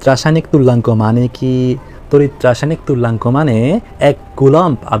 তড়িৎ রাসায়নিক তুল্যাঙ্ক মানে কি? তড়িৎ রাসায়নিক তুল্যাঙ্ক মানে 1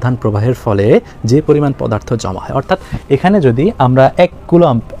 কুলম্ব আধান প্রবাহের ফলে যে পরিমাণ পদার্থ জমা হয়। অর্থাৎ এখানে যদি আমরা 1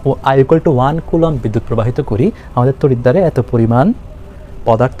 কুলম্ব ও I = 1 কুলম্ব বিদ্যুৎ প্রবাহিত করি, আমাদের তড়িৎদ্বারে এত পরিমাণ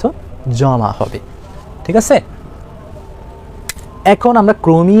পদার্থ জমা হবে। ঠিক আছে, এখন আমরা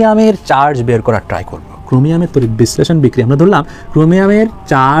ক্রোমিয়ামের চার্জ বের করার ট্রাই করব। ক্রোমিয়ামের তড়িৎ বিশ্লেষণ বিক্রিয়া আমরা ধরলাম ক্রোমিয়ামের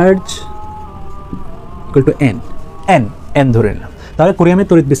চার্জ = n ধরে নিলাম। তাহলে ক্রোমিয়ামের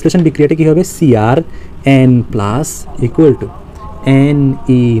তড়িৎ বিশ্লেষণ বিক্রিয়াটা কি হবে? Cr(n+) =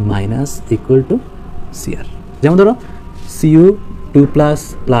 Ne- Cr। যেমন ধরো Cu2+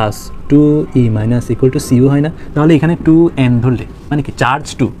 + 2E- Cu হয় না? তাহলে এখানে 2n ধরলে মানে কি চার্জ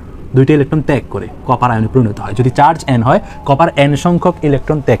 2 দুইটা ইলেকট্রন ত্যাগ করে কপার আয়নে পরিণত হয়। যদি চার্জ n হয়, কপার n সংখ্যক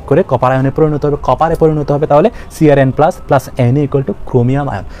ইলেকট্রন ত্যাগ করে কপার আয়নে পরিণত হবে, কপারে পরিণত হবে। তাহলে Cr(n+) + Na = ক্রোমিয়াম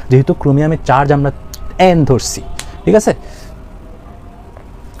আয়ন। যেহেতু ক্রোমিয়ামের চার্জ আমরা n ধরছি, ঠিক আছে,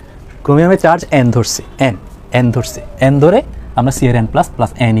 ক্রোমিয়ামের চার্জ n ধরছি, n ধরছি, n ধরে আমরা Cr(n+) +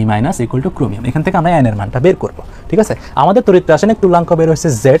 Ne- = ক্রোমিয়াম। এখান থেকে আমরা n এর মানটা বের করব। ঠিক আছে, আমাদের তড়িৎ রাসায়নিক তুল্যাঙ্ক বের হচ্ছে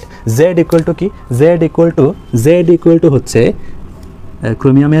Z। Z = কি? Z = হচ্ছে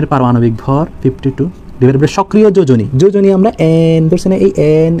ক্রোমিয়ামের পারমাণবিক ভর 52 ডিভাইডেড বাই সক্রিয় যোজনী। যোজনী আমরা n ধরছি না, এই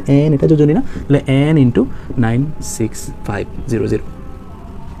n এটা যোজনী না, তাহলে n × 96500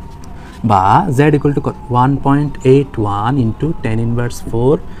 বা Z = 1.81 ×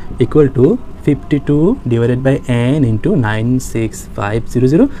 10⁻⁴ = 52 ডিভাইডেড বাই n ×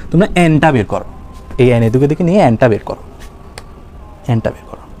 96500। তোমরা nটা বের করো, এই n এদিকে দিকে নিয়ে nটা বের করো, nটা বের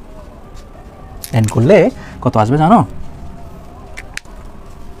করো। n করলে কত আসবে জানো?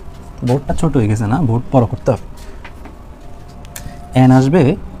 বোর্ডটা ছোট হয়ে গেছে না, বোর্ড বড় করতে হবে। n আসবে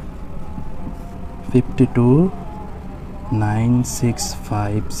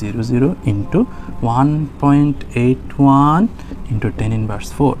 52,96500 ইন্টু 1.81 ইন্টু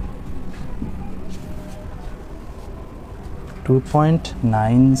 10⁻⁴,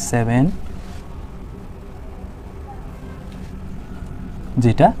 2.97,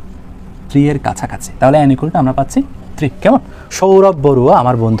 যেটা 3 এর কাছাকাছি। তাহলে n = আমরা পাচ্ছি 3 কেমন? সৌরভ বড়ুয়া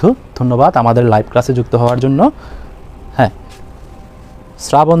আমার বন্ধু, ধন্যবাদ আমাদের লাইভ ক্লাসে যুক্ত হওয়ার জন্য। হ্যাঁ,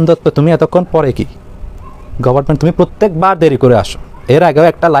 শ্রাবণ দত্ত, তুমি এতক্ষণ পরে কি গভর্নমেন্ট, তুমি প্রত্যেকবার দেরি করে আসো। এর আগেও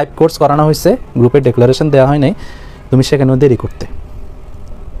একটা লাইভ কোর্স করানো হয়েছে, গ্রুপে ডিক্লারেশন দেওয়া হয় নাই, তুমি সেখানেও দেরি করতে।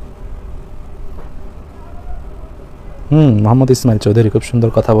 মোহাম্মদ ইসমাইল চৌধুরী, খুব সুন্দর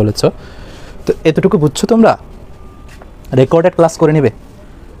কথা বলেছ। তো এতটুকু বুঝছো তোমরা? রেকর্ডেড ক্লাস করে নিবে।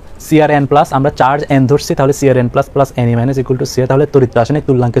 CRN প্লাস, আমরা চার্জ এন ধরছি, তাহলে CRN plus plus NE minus equal to CR, তাহলে তড়িৎ রাসায়নিক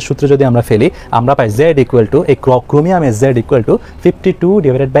তুল্যাঙ্কের সূত্র যদি আমরা ফেলি, আমরা পাই Z ইকুয়াল টু, এই ক্রোমিয়ামের Z equal to 52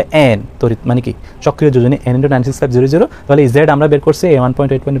 divided by N, তড়িৎ মানে কি সক্রিয় যোজনী N × 96500, তাহলে এই Z আমরা বের করছি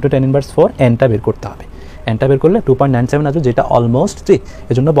 1.8 × 10⁻⁴, Nটা বের করতে হবে। Nটা বের করলে 2.97 আসবে, যেটা অলমোস্ট 3।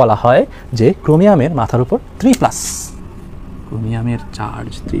 এজন্য বলা হয় যে ক্রোমিয়ামের মাথার উপর 3+, ক্রোমিয়ামের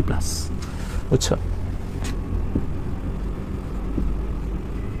চার্জ 3+, বুঝছো?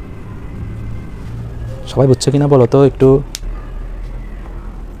 সবাই বুঝছো কিনা বলো তো একটু,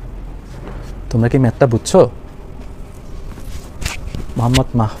 তোমরা কি ম্যাথটা বুঝছো? মোহাম্মদ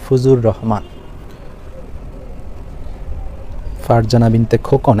মাহফুজুর রহমান, ফারজানা বিনতে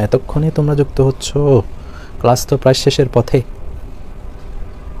খোকন, এতক্ষণে তোমরা যুক্ত হচ্ছ, ক্লাস তো প্রায় শেষের পথে।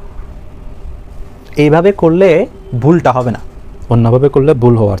 এইভাবে করলে ভুলটা হবে না, অন্যভাবে করলে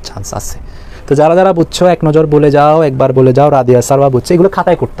ভুল হওয়ার চান্স আছে। তো যারা যারা বুঝছো এক নজর বলে যাও, একবার বলে যাও। রাদিয়া সারওয়া বুঝছে, এগুলো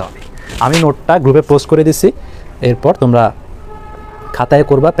খাতায় করতে হবে। আমি নোটটা গ্রুপে পোস্ট করে দিছি, এরপর তোমরা খাতায়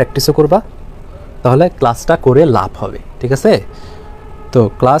করবা, প্র্যাকটিসও করবা, তাহলে ক্লাসটা করে লাভ হবে, ঠিক আছে? তো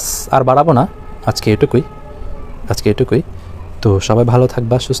ক্লাস আর বাড়াবো না, আজকে এটুকুই। তো সবাই ভালো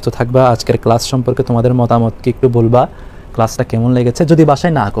থাকবা, সুস্থ থাকবা। আজকের ক্লাস সম্পর্কে তোমাদের মতামত কি একটু বলবা, ক্লাসটা কেমন লেগেছে। যদি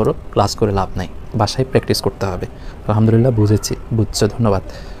বাসায় না করো, ক্লাস করে লাভ নাই, বাসায় প্র্যাকটিস করতে হবে। আলহামদুলিল্লাহ, বুঝছো, ধন্যবাদ।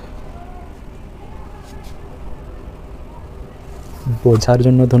 বোঝার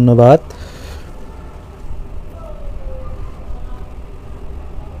জন্য ধন্যবাদ।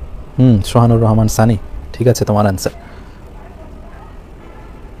 সোহানুর রহমান সানি, ঠিক আছে তোমার অ্যান্সার।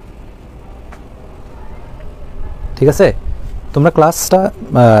 ঠিক আছে, তোমরা ক্লাসটা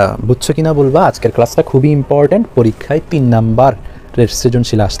বুঝছো কিনা বলবা। আজকের ক্লাসটা খুবই ইম্পর্ট্যান্ট, পরীক্ষায় 3 নাম্বারের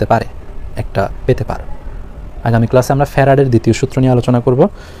সৃজনশীল আসতে পারে, একটা পেতে পারো। আগামী ক্লাসে আমরা ফ্যারাডের দ্বিতীয় সূত্র নিয়ে আলোচনা করব।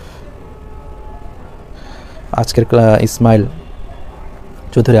 আজকের ইসমাইল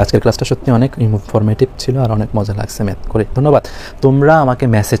চৌধুরী, আজকের ক্লাসটা সত্যি অনেক ইনফরমেটিভ ছিল আর অনেক মজা লাগছে ম্যাথ করে। ধন্যবাদ। তোমরা আমাকে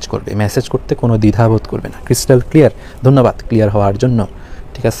মেসেজ করবে, মেসেজ করতে কোনো দ্বিধাবোধ করবে না। ক্রিস্টাল ক্লিয়ার, ধন্যবাদ ক্লিয়ার হওয়ার জন্য।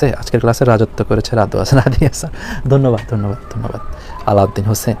 ঠিক আছে, আজকের ক্লাসে রাজত্ব করেছে রাদিয়া স্যার, ধন্যবাদ। আলাউদ্দিন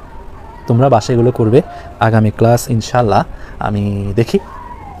হোসেন, তোমরা বাসাগুলো করবে। আগামী ক্লাস ইনশাল্লাহ আমি দেখি।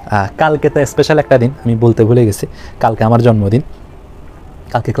 কালকে তো স্পেশাল একটা দিন, আমি বলতে ভুলে গেছি, কালকে আমার জন্মদিন,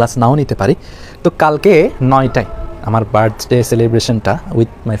 কালকে ক্লাস নাও নিতে পারি। তো কালকে 9টায় আমার birthday সেলিব্রেশনটা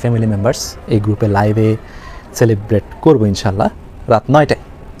with my family members এই গ্রুপে লাইভে সেলিব্রেট করবো ইনশাল্লাহ, রাত 9টায়।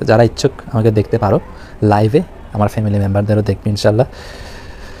 তো যারা ইচ্ছুক আমাকে দেখতে পারো লাইভে, আমার ফ্যামিলি মেম্বারদেরও দেখবে ইনশাল্লাহ।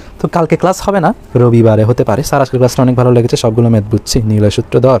 তো কালকে ক্লাস হবে না, রবিবারে হতে পারে। স্যার আজকের ক্লাসটা অনেক ভালো লেগেছে, সবগুলো ম্যাথ বুঝছি। নীলয়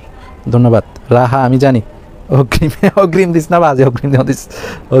সূত্রধর, ধন্যবাদ। রাহা, আমি জানি অগ্রিম দিস না, বাজে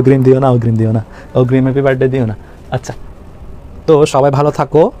অগ্রিম দিও না, অগ্রিম হ্যাপি বার্থডে দিও না। আচ্ছা, তো সবাই ভালো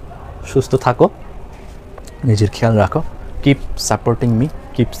থাকো, সুস্থ থাকো, নিজের খেয়াল রাখো। Keep supporting me,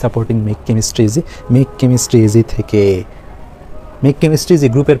 keep supporting make chemistry easy. Make chemistry easy থেকে, মেক কেমিস্ট্রি ইজি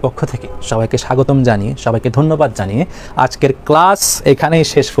গ্রুপের পক্ষ থেকে সবাইকে স্বাগতম জানিয়ে, সবাইকে ধন্যবাদ জানিয়ে আজকের ক্লাস এখানেই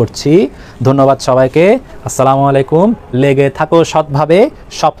শেষ করছি। ধন্যবাদ সবাইকে। আসসালামু আলাইকুম। লেগে থাকো সৎভাবে,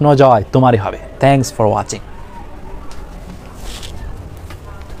 স্বপ্ন জয় তোমারই হবে। Thanks for watching.